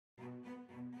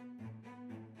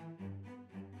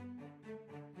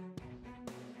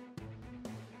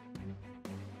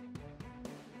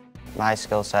My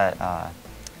skill set,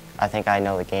 I think I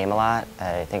know the game a lot.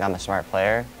 I think I'm a smart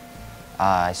player.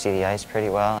 I see the ice pretty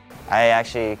well. I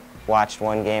actually watched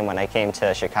one game when I came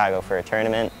to Chicago for a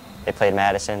tournament. They played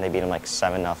Madison. They beat them like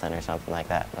 7-0 or something like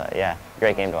that. But yeah,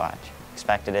 great game to watch.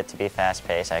 Expected it to be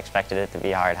fast-paced. I expected it to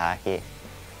be hard hockey.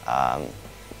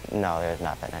 No, there's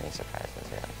not been any surprises,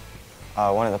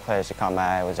 really. One of the players that caught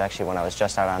my eye was actually when I was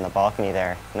just out on the balcony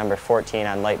there. Number 14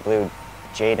 on light blue,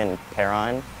 Jaden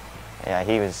Perron. Yeah,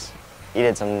 he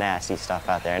did some nasty stuff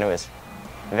out there, and it was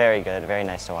very good, very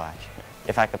nice to watch.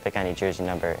 If I could pick any jersey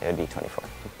number, it would be 24.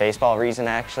 Baseball reason,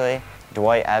 actually,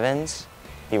 Dwight Evans.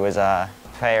 He was a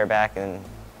player back a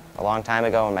long time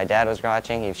ago when my dad was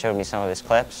watching. He showed me some of his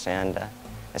clips, and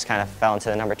just kind of fell into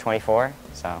the number 24,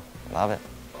 so love it.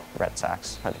 Red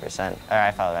Sox, 100%.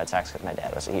 I follow the Red Sox because my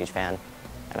dad was a huge fan,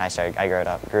 and I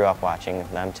grew up watching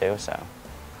them too, so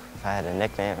if I had a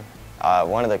nickname,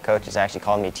 one of the coaches actually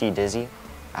called me T-Dizzy.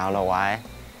 I don't know why,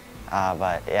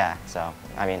 but yeah, so,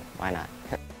 I mean, why not?